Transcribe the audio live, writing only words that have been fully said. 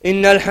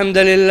إن الحمد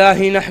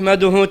لله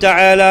نحمده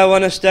تعالى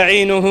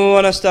ونستعينه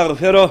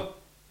ونستغفره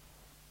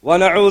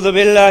ونعوذ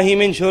بالله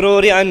من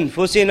شرور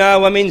أنفسنا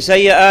ومن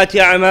سيئات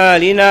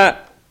أعمالنا.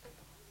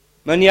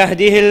 من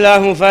يهده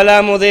الله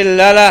فلا مضل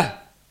له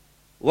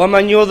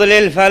ومن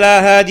يضلل فلا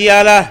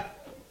هادي له،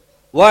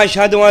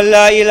 وأشهد أن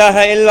لا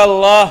إله إلا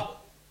الله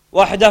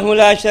وحده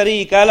لا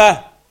شريك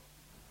له،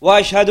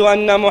 وأشهد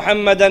أن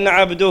محمدا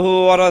عبده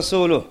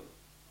ورسوله.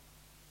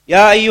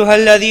 يا أيها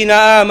الذين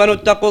آمنوا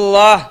اتقوا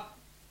الله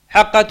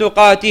حق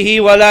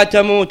تقاته ولا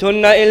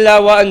تموتن إلا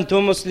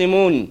وأنتم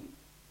مسلمون.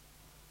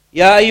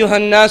 يا أيها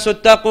الناس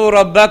اتقوا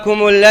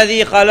ربكم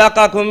الذي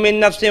خلقكم من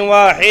نفس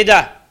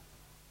واحدة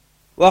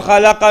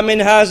وخلق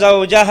منها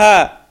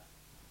زوجها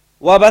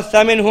وبث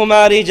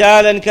منهما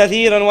رجالا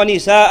كثيرا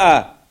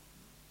ونساء،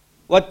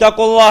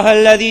 واتقوا الله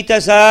الذي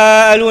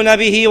تساءلون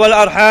به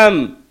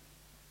والأرحام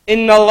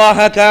إن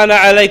الله كان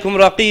عليكم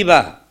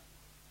رقيبا.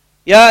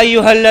 يا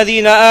أيها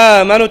الذين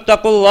آمنوا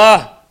اتقوا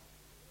الله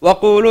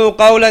وقولوا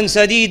قولا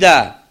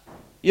سديدا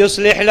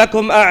يصلح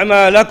لكم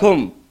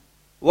أعمالكم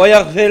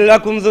ويغفر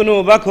لكم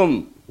ذنوبكم،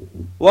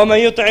 ومن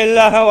يطع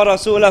الله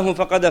ورسوله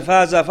فقد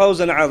فاز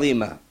فوزا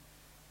عظيما.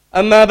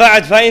 أما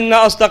بعد، فإن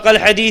أصدق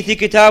الحديث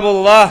كتاب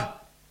الله،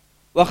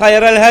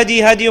 وخير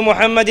الهدي هدي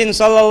محمد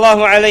صلى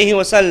الله عليه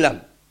وسلم،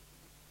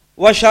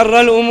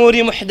 وشر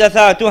الأمور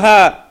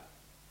محدثاتها،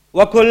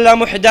 وكل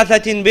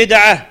محدثة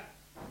بدعة،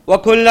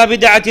 وكل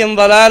بدعة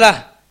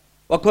ضلالة،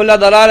 وكل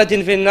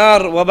ضلالة في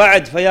النار.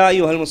 وبعد، فيا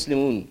أيها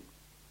المسلمون.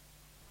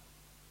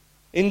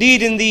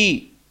 Indeed, in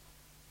the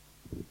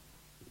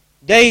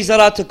days that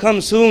are to come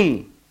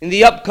soon, in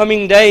the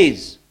upcoming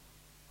days,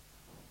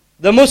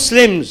 the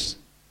Muslims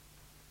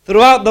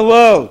throughout the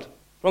world,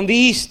 from the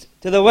east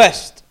to the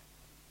west,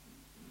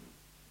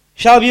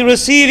 shall be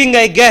receiving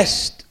a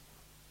guest,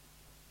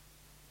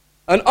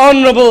 an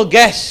honorable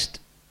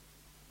guest,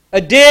 a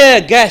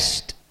dear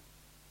guest,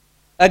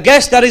 a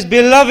guest that is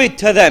beloved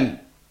to them,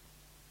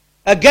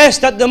 a guest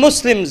that the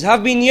Muslims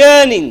have been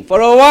yearning for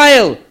a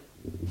while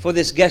for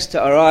this guest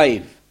to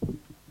arrive.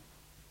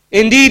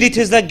 Indeed, it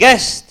is the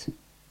guest,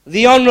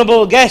 the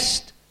honorable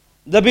guest,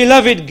 the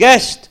beloved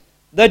guest,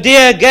 the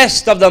dear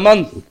guest of the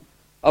month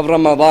of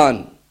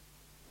Ramadan.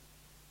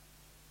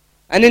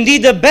 And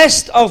indeed, the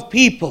best of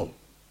people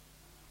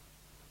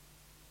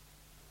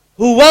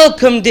who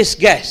welcomed this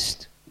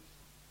guest,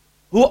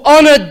 who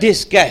honored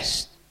this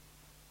guest,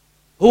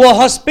 who were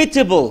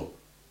hospitable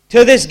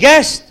to this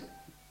guest,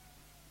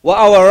 were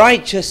our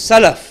righteous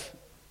Salaf,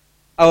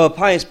 our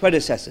pious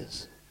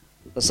predecessors,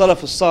 the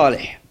Salaf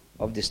al-Salih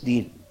of this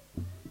deen.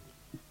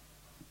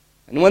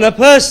 And when a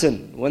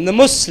person, when the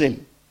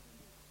Muslim,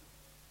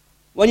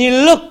 when he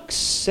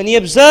looks and he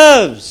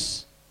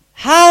observes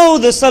how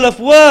the Salaf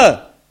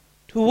were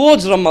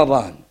towards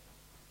Ramadan,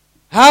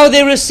 how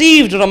they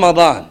received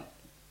Ramadan,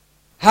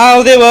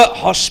 how they were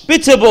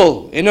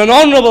hospitable in an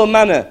honorable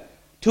manner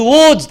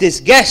towards this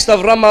guest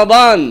of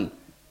Ramadan,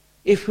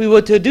 if we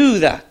were to do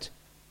that,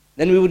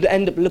 then we would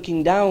end up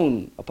looking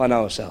down upon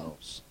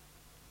ourselves.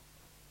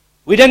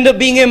 We'd end up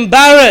being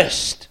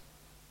embarrassed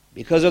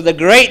because of the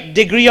great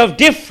degree of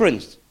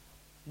difference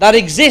that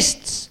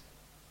exists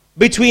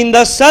between the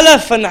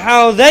Salaf and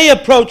how they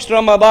approached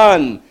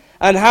Ramadan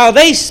and how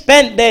they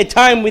spent their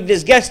time with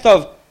this guest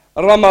of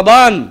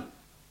Ramadan,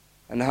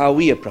 and how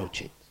we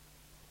approach it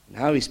and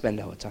how we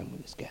spend our time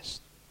with this guest.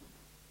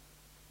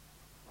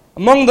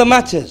 Among the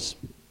matters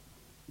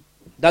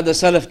that the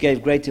Salaf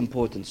gave great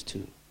importance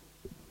to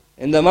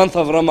in the month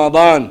of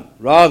Ramadan,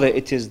 rather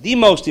it is the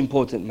most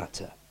important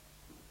matter,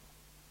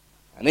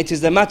 and it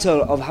is the matter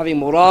of having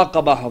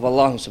muraqabah of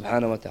Allah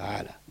subhanahu wa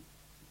ta'ala,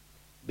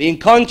 being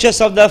conscious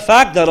of the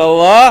fact that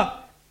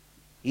Allah,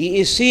 He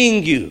is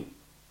seeing you,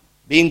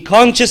 being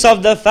conscious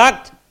of the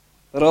fact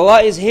that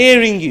Allah is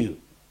hearing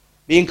you,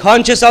 being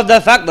conscious of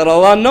the fact that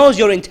Allah knows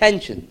your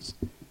intentions.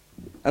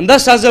 And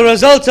thus, as a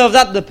result of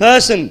that, the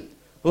person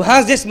who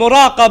has this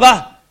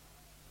muraqabah,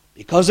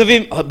 because of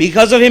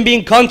him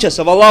being conscious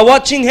of Allah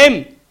watching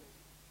him,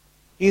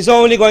 he's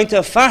only going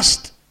to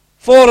fast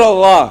for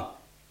Allah.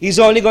 He's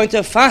only going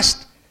to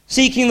fast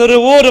seeking the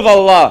reward of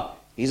Allah.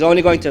 He's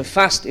only going to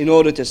fast in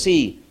order to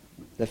see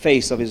the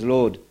face of his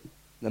Lord,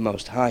 the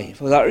Most High.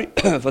 For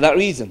that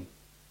reason,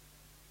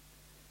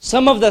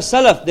 some of the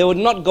Salaf, they would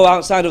not go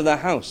outside of their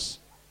house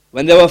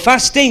when they were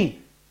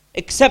fasting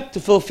except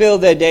to fulfill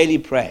their daily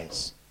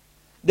prayers.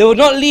 They would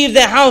not leave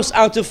their house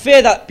out of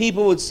fear that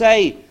people would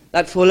say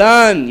that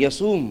Fulan,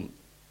 Yasum,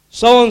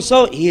 so and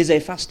so, he is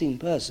a fasting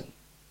person.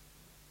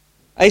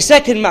 A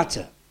second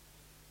matter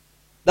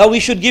that we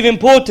should give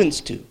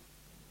importance to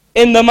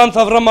in the month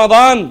of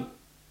Ramadan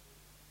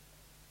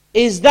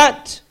is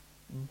that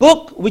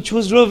book which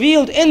was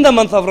revealed in the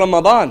month of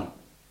Ramadan.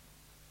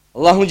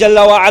 Allah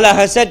Jalla wa Ala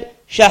has said,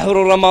 شهر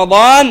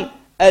رمضان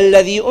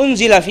الذي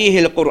أنزل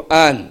فيه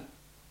القرآن.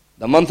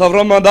 The month of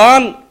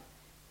Ramadan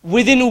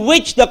within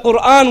which the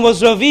Quran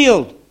was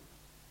revealed.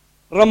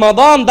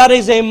 Ramadan, that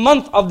is a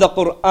month of the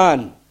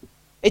Quran.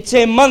 It's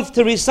a month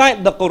to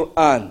recite the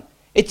Quran.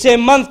 It's a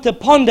month to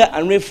ponder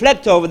and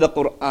reflect over the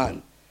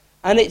Quran.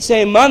 And it's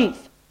a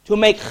month to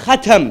make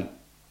khatam.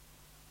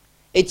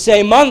 It's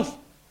a month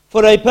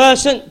for a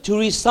person to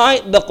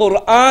recite the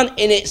Quran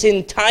in its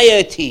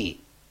entirety.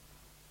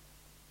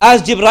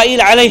 As Jibreel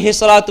alayhi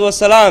salatu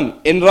wasalam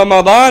in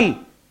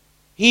Ramadan,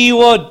 he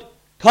would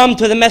come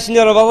to the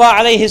Messenger of Allah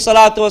alayhi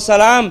salatu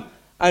wasalam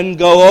and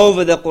go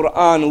over the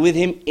Quran with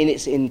him in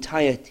its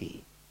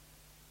entirety.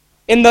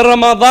 In the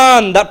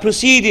Ramadan that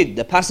preceded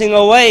the passing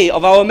away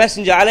of our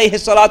Messenger alayhi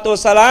salatu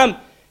wasalam,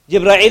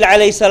 Jibreel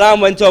alayhi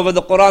salam went over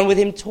the Quran with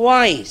him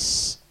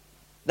twice.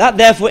 That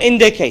therefore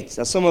indicates,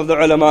 as some of the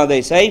ulama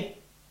they say,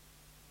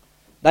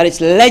 that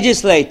it's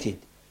legislated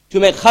to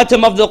make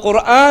khatam of the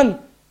Quran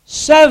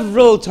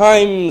several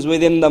times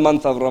within the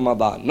month of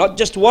Ramadan. Not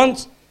just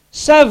once,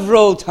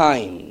 several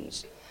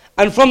times.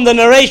 And from the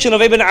narration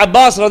of Ibn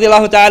Abbas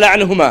radiallahu ta'ala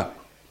anhuma,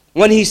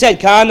 when he said,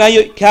 كَانَ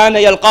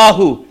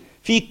يَلْقَاهُ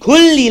فِي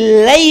كُلِّ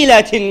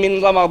لَيْلَةٍ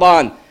مِّن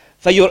رَمَضَانٍ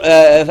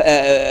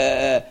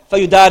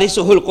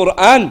فَيُدَارِسُهُ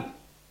الْقُرْآنِ,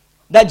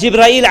 that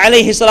Jibreel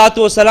alayhi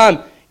salatu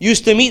wasalam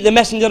used to meet the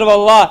Messenger of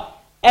Allah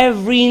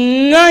every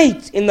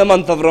night in the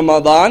month of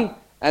Ramadan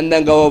and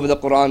then go over the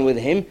Quran with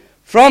him.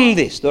 From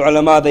this, the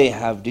ulama they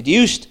have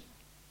deduced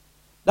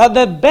that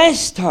the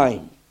best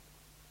time,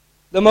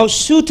 the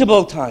most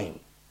suitable time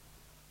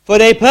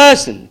for a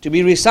person to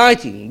be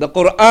reciting the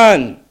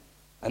Quran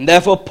and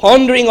therefore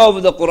pondering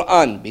over the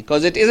Quran,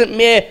 because it isn't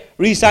mere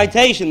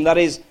recitation that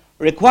is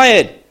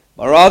required,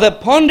 but rather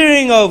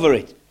pondering over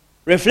it,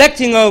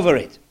 reflecting over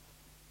it,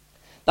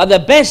 that the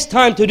best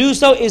time to do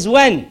so is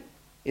when?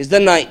 Is the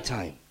night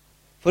time.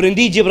 For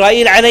indeed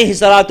Jibreel alayhi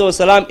salatu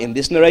wasalam, in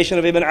this narration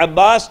of Ibn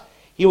Abbas,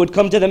 he would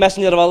come to the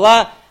Messenger of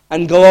Allah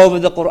and go over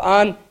the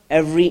Quran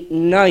every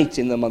night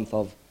in the month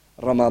of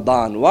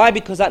Ramadan. Why?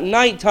 Because at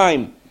night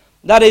time,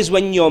 that is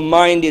when your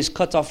mind is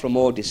cut off from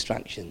all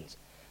distractions.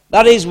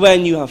 That is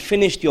when you have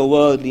finished your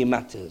worldly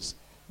matters.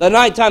 The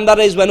night time, that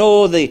is when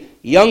all the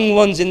young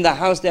ones in the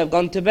house, they have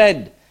gone to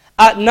bed.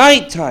 At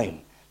night time,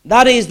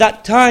 that is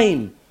that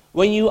time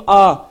when you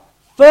are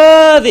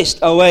furthest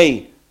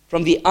away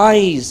from the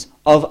eyes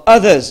of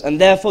others, and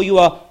therefore you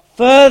are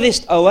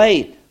furthest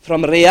away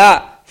from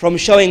riya, from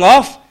showing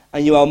off,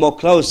 and you are more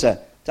closer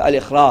to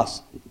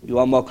al-ikhlas. You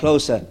are more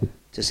closer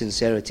to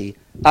sincerity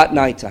at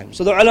night time.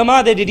 So the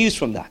ulama, they deduce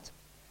from that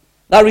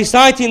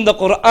reciting the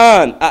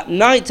Quran at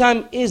night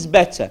time is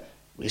better.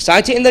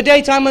 Recite it in the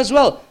daytime as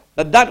well,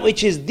 but that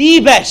which is the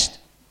best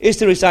is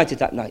to recite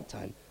it at night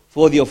time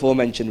for the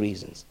aforementioned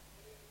reasons.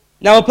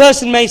 Now a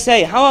person may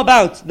say, how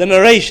about the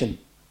narration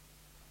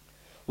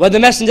where the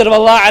Messenger of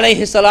Allah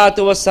alayhi salatu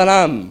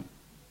wasalam,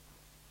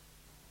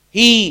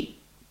 he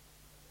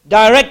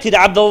directed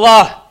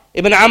Abdullah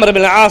ibn Amr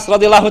ibn al-As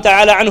radiallahu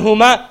ta'ala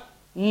anhuma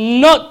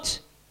not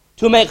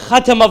to make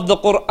khatam of the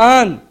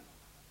Quran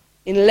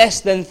in less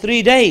than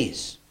 3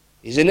 days.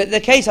 Isn't it the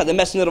case that the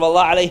Messenger of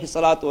Allah alayhi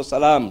salatu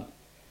wasalam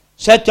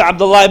said to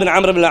Abdullah ibn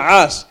Amr ibn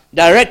al-As,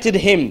 directed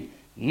him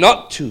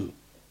not to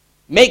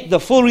make the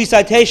full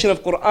recitation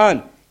of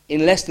Quran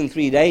in less than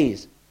 3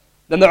 days?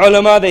 Then the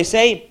ulama, they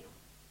say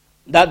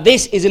that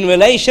this is in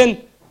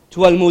relation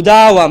to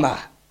al-mudawama.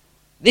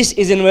 This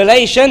is in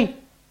relation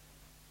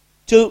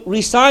to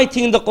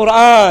reciting the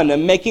Quran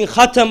and making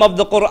khatam of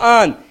the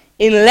Quran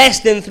in less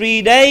than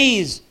 3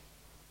 days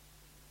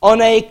on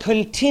a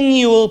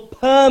continual,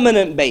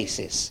 permanent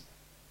basis,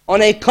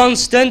 on a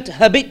constant,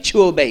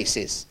 habitual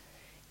basis.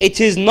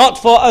 It is not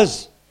for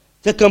us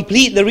to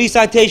complete the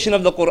recitation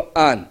of the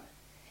Quran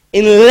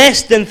in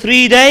less than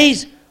 3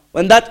 days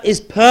when that is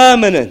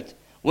permanent,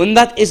 when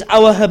that is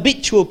our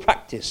habitual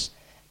practice,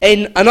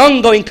 an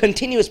ongoing,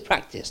 continuous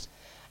practice.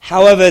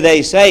 However,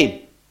 they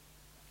say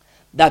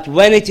that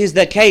when it is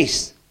the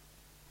case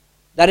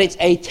that it's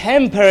a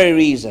temporary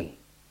reason,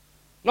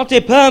 not a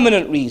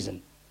permanent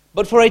reason,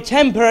 but for a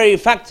temporary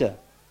factor,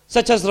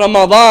 such as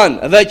Ramadan,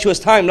 a virtuous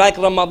time like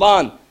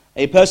Ramadan,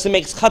 a person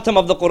makes khatam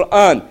of the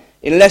Quran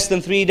in less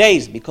than 3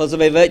 days because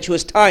of a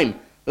virtuous time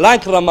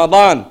like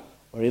Ramadan,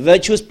 or a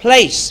virtuous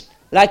place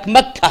like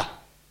Mecca,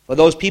 for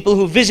those people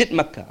who visit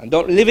Mecca and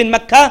don't live in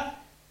Mecca,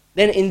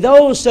 then in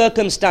those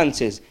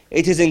circumstances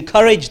it is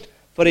encouraged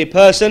for a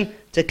person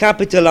to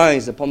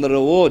capitalize upon the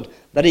reward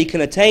that he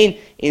can attain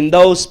in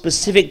those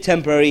specific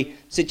temporary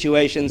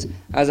situations,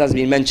 as has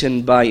been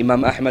mentioned by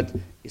Imam Ahmad,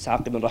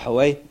 Ishaq ibn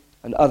Rahawayh,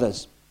 and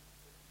others.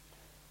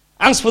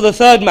 As for the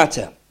third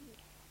matter,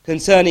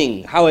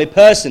 concerning how a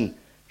person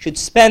should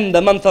spend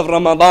the month of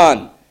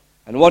Ramadan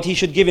and what he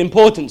should give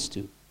importance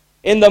to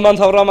in the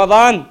month of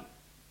Ramadan,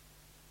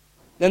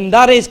 then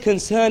that is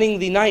concerning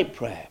the night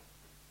prayer.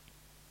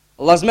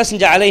 Allah's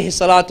Messenger alayhi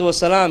salatu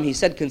wasalam, he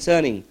said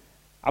concerning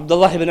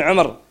Abdullah ibn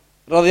Umar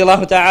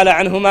radiyallahu ta'ala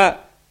anhuma,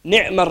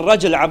 نِعْمَ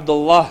الرَّجُلْ عَبْدُ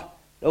اللَّهِ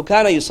لَوْ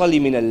كَانَ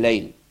يُصَلِّي مِنَ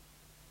اللَّيْلِ.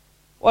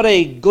 What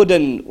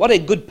a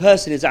good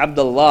person is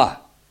Abdullah,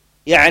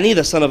 يعني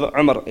the son of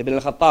Umar ibn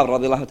al-Khattab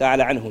radiyallahu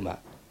ta'ala anhuma.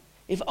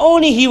 If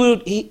only he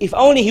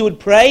would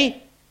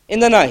pray in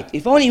the night,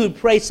 if only he would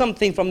pray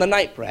something from the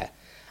night prayer.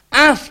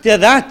 After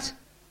that,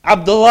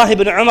 Abdullah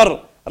ibn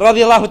Umar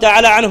radiyallahu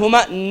ta'ala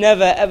anhuma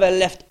never ever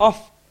left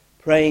off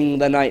praying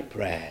the night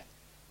prayer.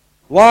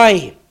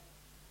 Why?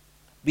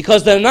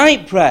 Because the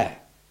night prayer,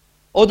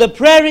 or the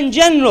prayer in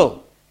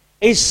general,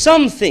 is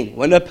something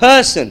when a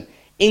person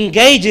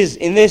engages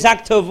in this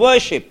act of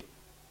worship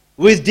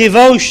with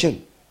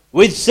devotion,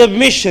 with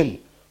submission,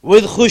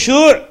 with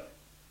khushu',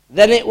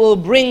 then it will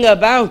bring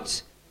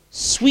about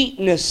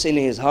sweetness in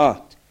his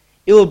heart.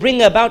 It will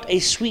bring about a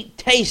sweet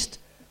taste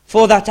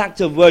for that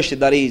act of worship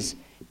that he is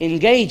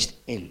engaged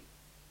in.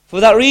 For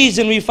that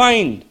reason we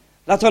find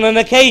that on an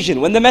occasion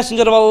when the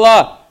Messenger of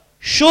Allah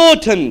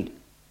shortened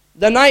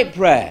the night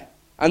prayer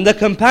and the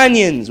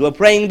companions were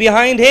praying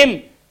behind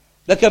him,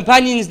 the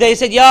companions, they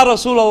said, Ya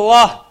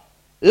Rasulullah,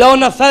 لو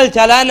نفلت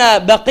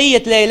لنا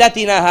بقية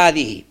ليلتنا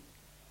هذه.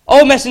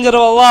 O Messenger of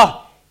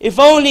Allah, if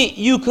only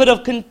you could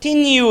have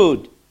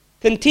continued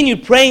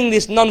praying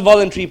this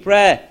non-voluntary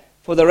prayer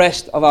for the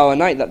rest of our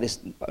night,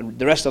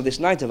 the rest of this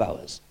night of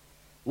ours.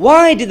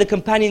 Why did the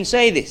companions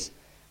say this?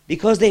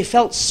 Because they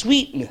felt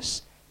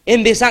sweetness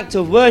in this act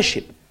of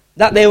worship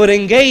that they were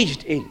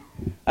engaged in.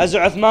 As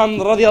Uthman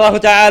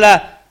radiallahu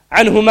ta'ala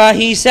anhuma,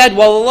 he said,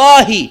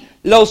 Wallahi,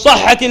 لو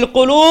صحت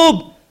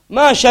القلوب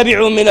ما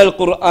شبعوا من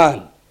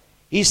القرآن.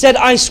 He said,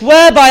 I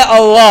swear by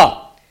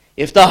Allah,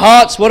 if the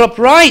hearts were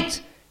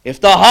upright, if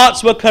the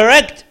hearts were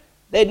correct,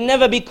 they'd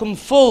never become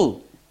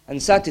full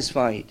and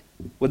satisfied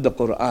with the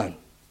Qur'an.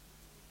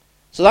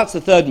 So that's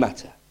the third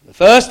matter. The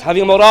first,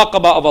 having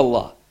muraqabah of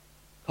Allah,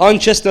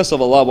 consciousness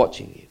of Allah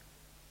watching you.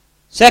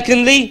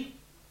 Secondly,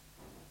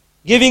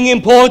 giving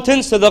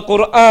importance to the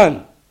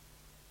Qur'an.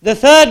 The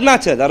third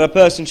matter that a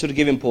person should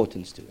give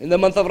importance to in the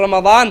month of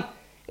Ramadan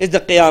is the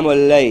Qiyam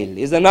al-Layl,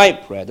 is the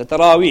night prayer, the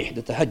Taraweeh,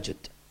 the Tahajjud.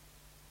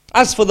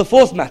 As for the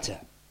fourth matter,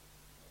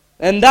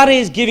 and that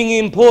is giving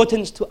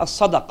importance to a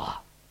sadaqah,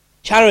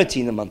 charity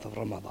in the month of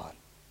Ramadan.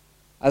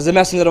 As the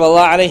Messenger of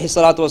Allah alayhi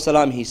salatu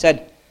wasalam, he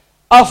said,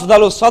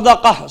 أفضل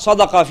الصدقة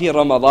صدقة في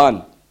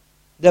رمضان.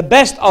 The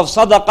best of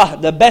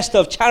sadaqah, the best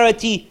of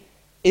charity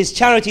is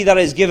charity that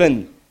is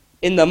given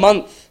in the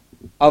month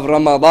of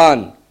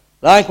Ramadan.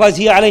 Likewise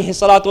here alayhi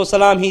salatu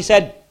wasalam, he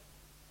said,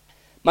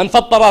 من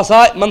فطر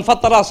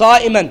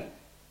صائما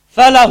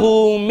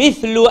فله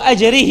مثل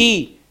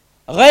أجره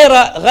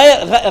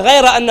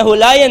غير أنه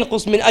لا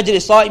ينقص من أجر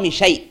الصائم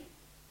شيء.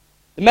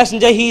 The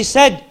Messenger, he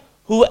said,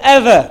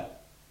 whoever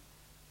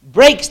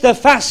breaks the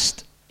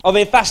fast of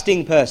a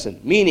fasting person,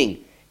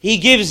 meaning he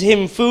gives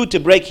him food to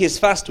break his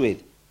fast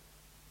with,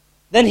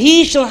 then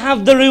he shall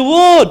have the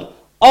reward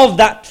of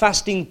that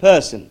fasting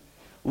person,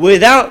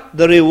 without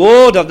the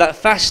reward of that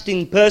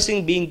fasting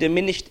person being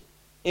diminished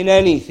in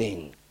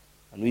anything.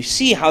 And we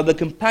see how the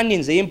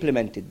companions, they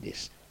implemented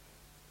this.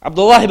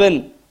 Abdullah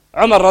ibn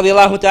Umar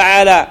radiallahu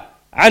ta'ala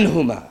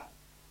anhuma,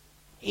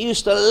 he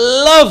used to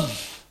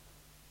love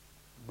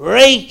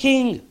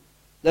breaking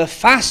the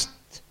fast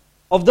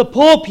of the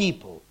poor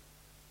people.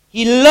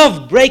 He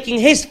loved breaking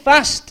his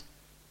fast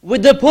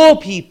with the poor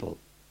people,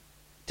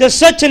 to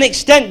such an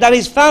extent that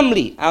his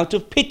family, out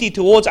of pity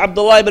towards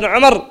Abdullah ibn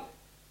Umar,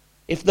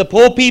 if the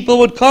poor people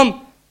would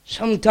come,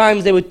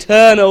 sometimes they would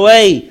turn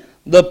away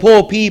the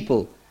poor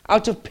people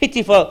out of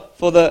pity for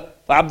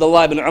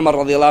Abdullah ibn Umar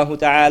radiallahu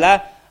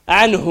ta'ala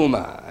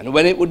anhuma. And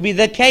when it would be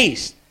the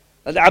case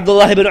that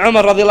Abdullah ibn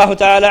Umar radiallahu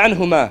ta'ala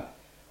anhuma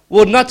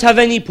would not have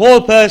any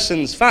poor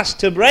person's fast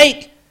to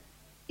break,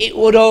 it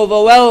would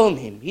overwhelm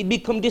him. He'd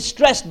become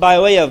distressed by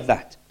way of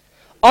that.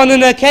 On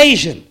an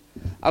occasion,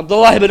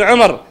 Abdullah ibn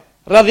Umar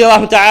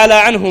radiallahu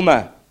ta'ala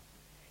anhuma,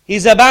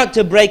 he's about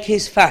to break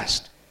his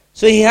fast,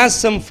 so he has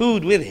some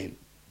food with him.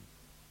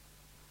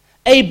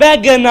 A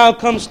beggar now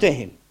comes to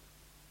him,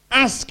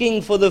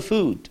 asking for the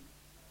food.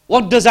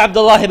 What does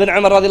Abdullah ibn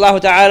Umar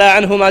radiallahu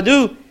ta'ala anhuma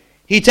do?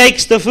 He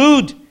takes the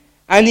food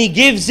and he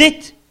gives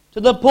it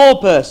to the poor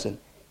person.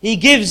 He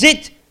gives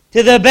it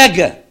to the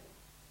beggar,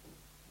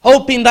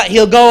 hoping that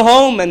he'll go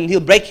home and he'll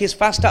break his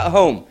fast at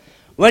home.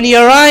 When he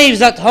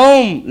arrives at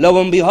home,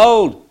 lo and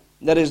behold,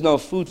 there is no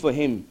food for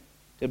him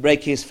to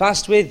break his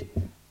fast with,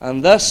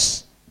 and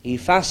thus he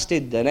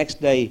fasted the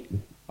next day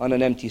on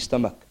an empty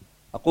stomach.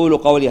 أقول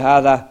قولي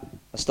هذا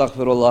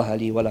أستغفر الله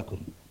لي ولكم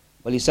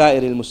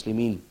ولسائر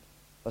المسلمين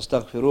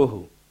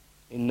فاستغفروه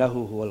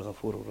إنه هو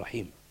الغفور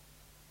الرحيم.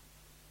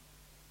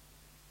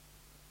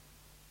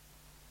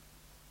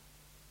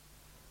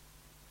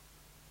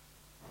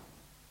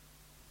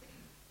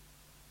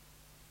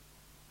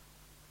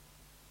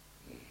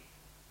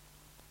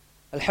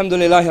 الحمد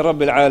لله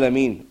رب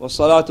العالمين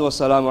والصلاة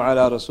والسلام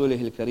على رسوله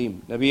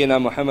الكريم نبينا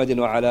محمد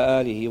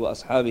وعلى آله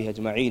وأصحابه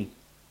أجمعين.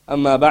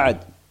 أما بعد,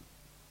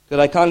 could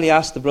I kindly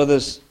ask the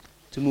brothers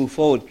to move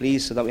forward,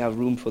 please, so that we have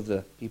room for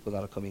the people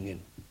that are coming in.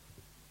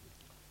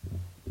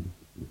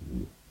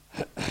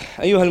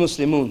 أيها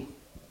المسلمون,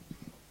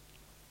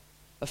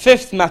 a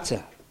fifth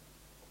matter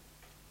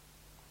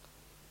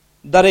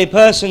that a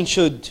person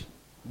should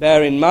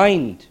bear in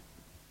mind,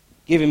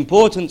 give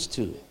importance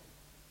to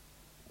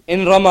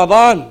in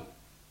Ramadan,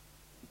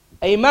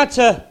 a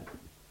matter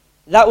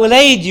that will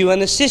aid you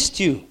and assist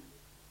you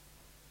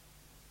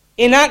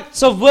in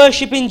acts of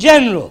worship in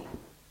general,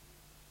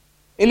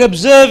 in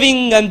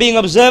observing and being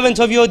observant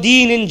of your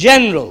deen in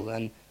general,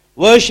 and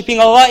worshipping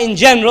Allah in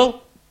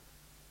general,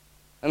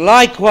 And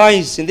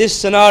likewise, in this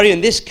scenario,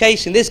 in this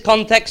case, in this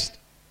context,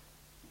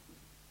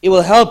 it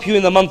will help you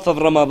in the month of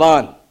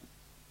Ramadan.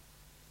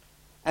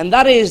 And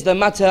that is the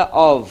matter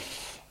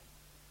of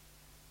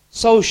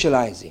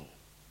socializing,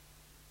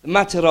 the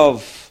matter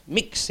of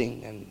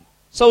mixing and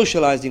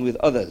socializing with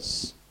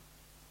others.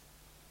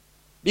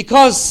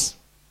 Because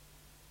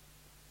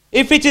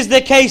if it is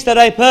the case that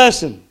a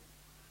person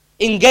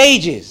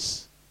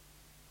engages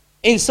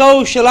in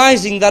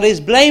socializing that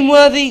is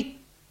blameworthy,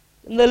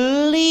 then the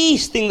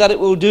least thing that it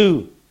will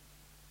do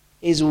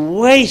is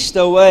waste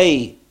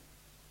away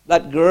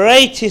that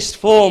greatest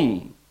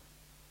form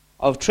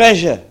of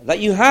treasure that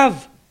you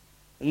have,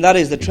 and that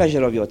is the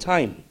treasure of your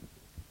time.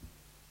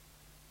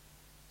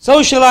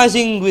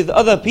 Socializing with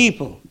other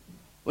people,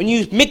 when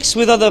you mix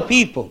with other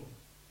people,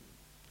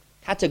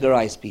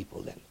 categorize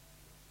people then.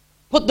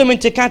 Put them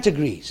into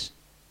categories.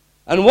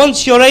 And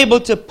once you're able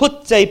to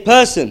put a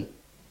person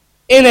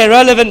in a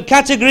relevant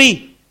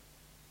category,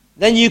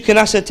 then you can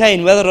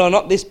ascertain whether or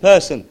not this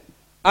person,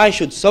 I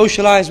should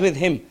socialize with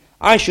him,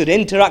 I should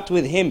interact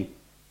with him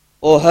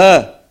or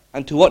her,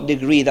 and to what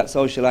degree that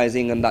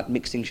socializing and that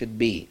mixing should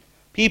be.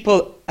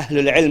 People,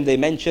 Ahlul Ilm, they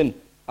mention,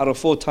 are of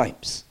 4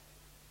 types.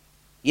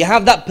 You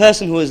have that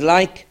person who is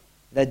like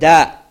the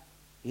da',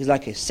 he's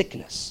like a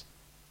sickness.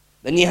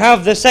 Then you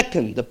have the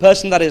second, the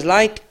person that is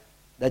like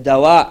the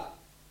dawa,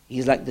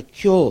 he's like the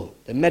cure,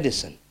 the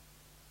medicine.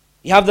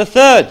 You have the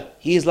third,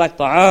 he is like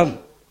ta'am,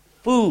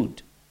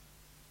 food.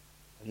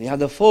 And you have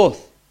the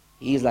fourth,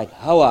 he is like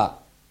hawa,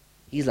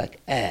 he's like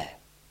air.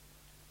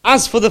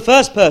 As for the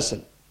first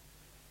person,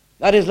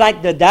 that is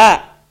like the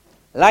da',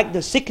 like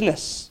the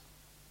sickness,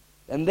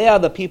 then they are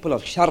the people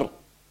of shar,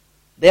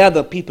 they are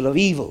the people of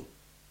evil.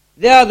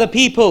 They are the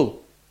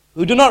people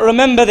who do not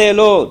remember their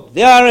Lord.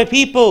 They are a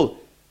people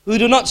who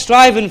do not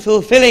strive in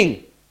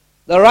fulfilling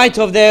the right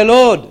of their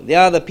Lord. They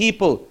are the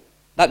people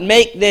that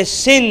make their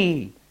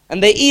sin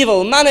and their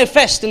evil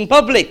manifest in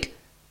public.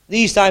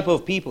 These type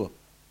of people,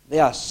 they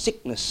are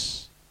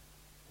sickness.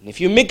 And if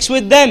you mix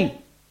with them,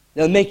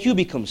 they'll make you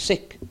become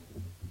sick.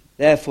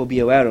 Therefore, be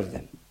aware of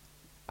them.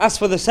 As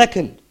for the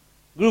second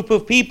group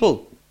of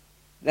people,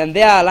 then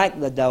they are like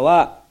the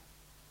dawa.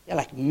 They are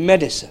like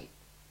medicine.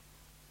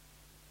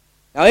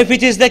 Now, if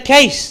it is the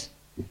case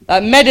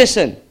that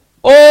medicine,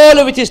 all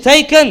of it is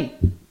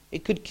taken,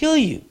 it could kill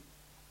you.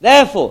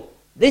 Therefore,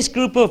 this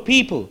group of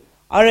people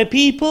are a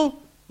people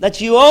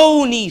that you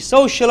only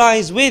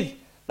socialize with,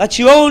 that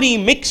you only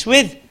mix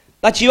with,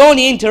 that you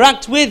only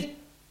interact with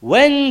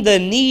when the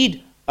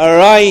need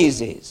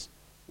arises,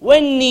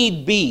 when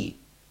need be.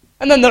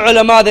 And then the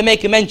ulama, they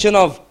make a mention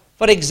of,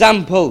 for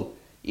example,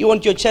 you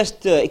want your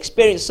chest to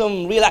experience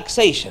some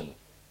relaxation.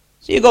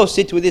 So you go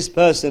sit with this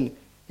person,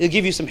 he'll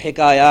give you some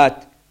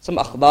hikayat, some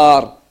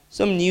akhbar,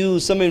 some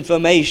news, some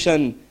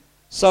information,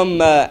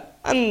 some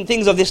and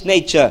things of this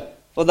nature.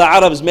 For the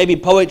Arabs, maybe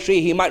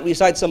poetry, he might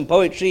recite some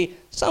poetry,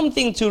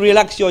 something to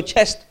relax your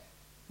chest.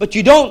 But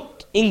you don't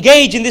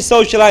engage in this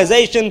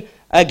socialization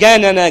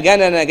again and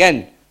again and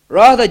again.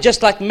 Rather,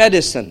 just like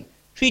medicine,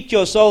 treat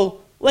your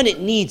soul when it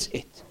needs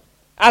it.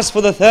 As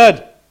for the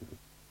third,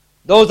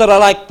 those that are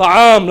like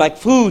ta'am, like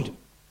food.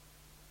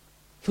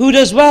 Food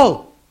as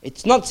well.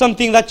 It's not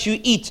something that you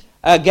eat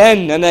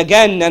again and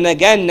again and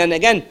again and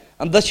again,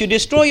 and thus you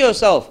destroy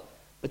yourself.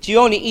 But you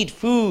only eat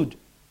food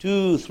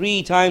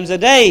 2-3 times a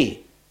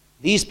day.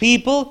 These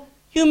people,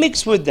 you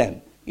mix with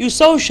them, you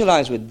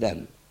socialize with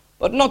them,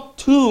 but not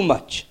too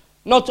much,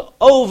 not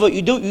over.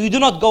 You do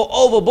not go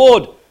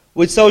overboard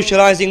with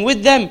socializing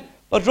with them,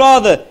 but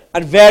rather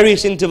at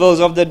various intervals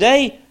of the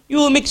day, you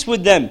will mix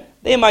with them.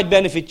 They might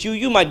benefit you,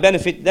 you might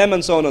benefit them,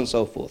 and so on and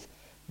so forth.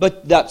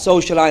 But that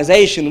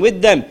socialization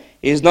with them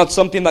is not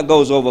something that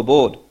goes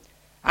overboard.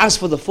 As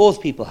for the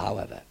fourth people,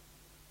 however,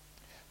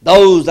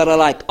 those that are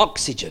like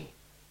oxygen,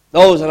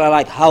 those that are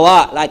like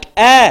hawa, like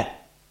air,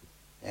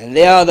 and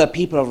they are the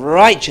people of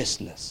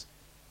righteousness.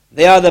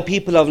 They are the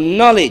people of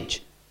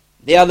knowledge.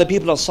 They are the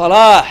people of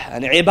salah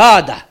and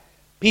ibadah,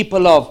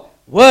 people of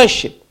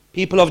worship,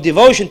 people of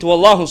devotion to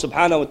Allah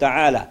subhanahu wa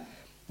ta'ala.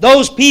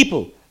 Those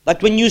people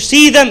that when you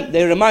see them,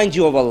 they remind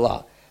you of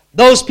Allah.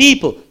 Those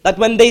people that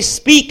when they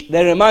speak,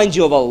 they remind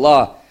you of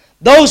Allah.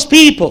 Those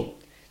people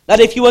that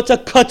if you were to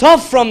cut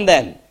off from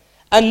them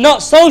and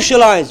not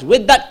socialize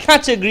with that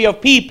category of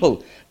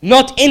people,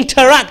 not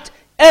interact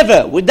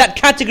ever with that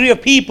category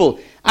of people,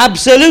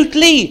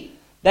 absolutely,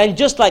 then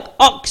just like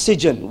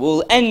oxygen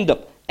will end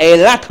up, a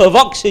lack of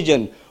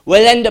oxygen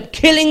will end up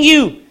killing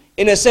you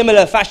in a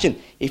similar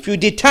fashion. If you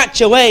detach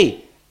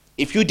away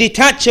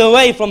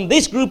from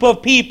this group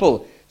of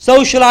people,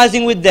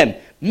 socializing with them,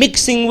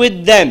 mixing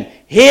with them,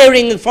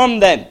 hearing from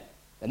them,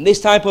 then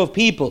this type of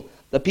people,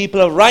 the people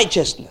of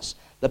righteousness,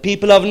 the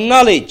people of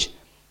knowledge,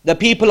 the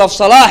people of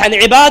salah and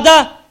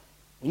ibadah,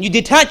 when you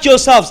detach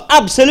yourselves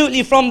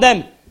absolutely from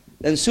them,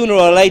 then sooner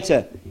or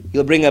later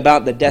you'll bring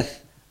about the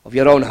death of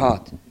your own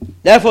heart.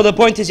 Therefore the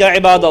point is, ya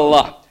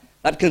ibadallah,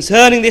 that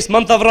concerning this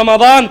month of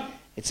Ramadan,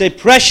 it's a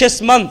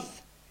precious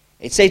month,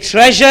 it's a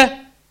treasure.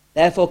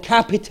 Therefore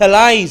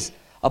capitalize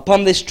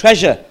upon this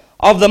treasure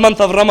of the month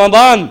of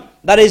Ramadan,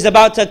 that is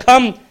about to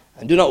come,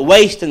 and do not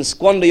waste and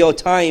squander your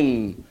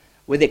time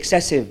with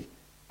excessive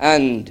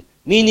and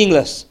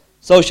meaningless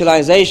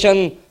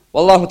socialization.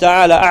 Wallahu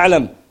ta'ala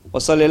a'lam. Wa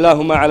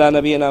sallallahu ala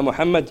nabiyyina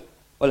Muhammad.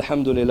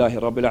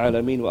 Walhamdulillahi rabbil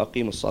alameen wa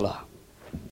aqimus salah.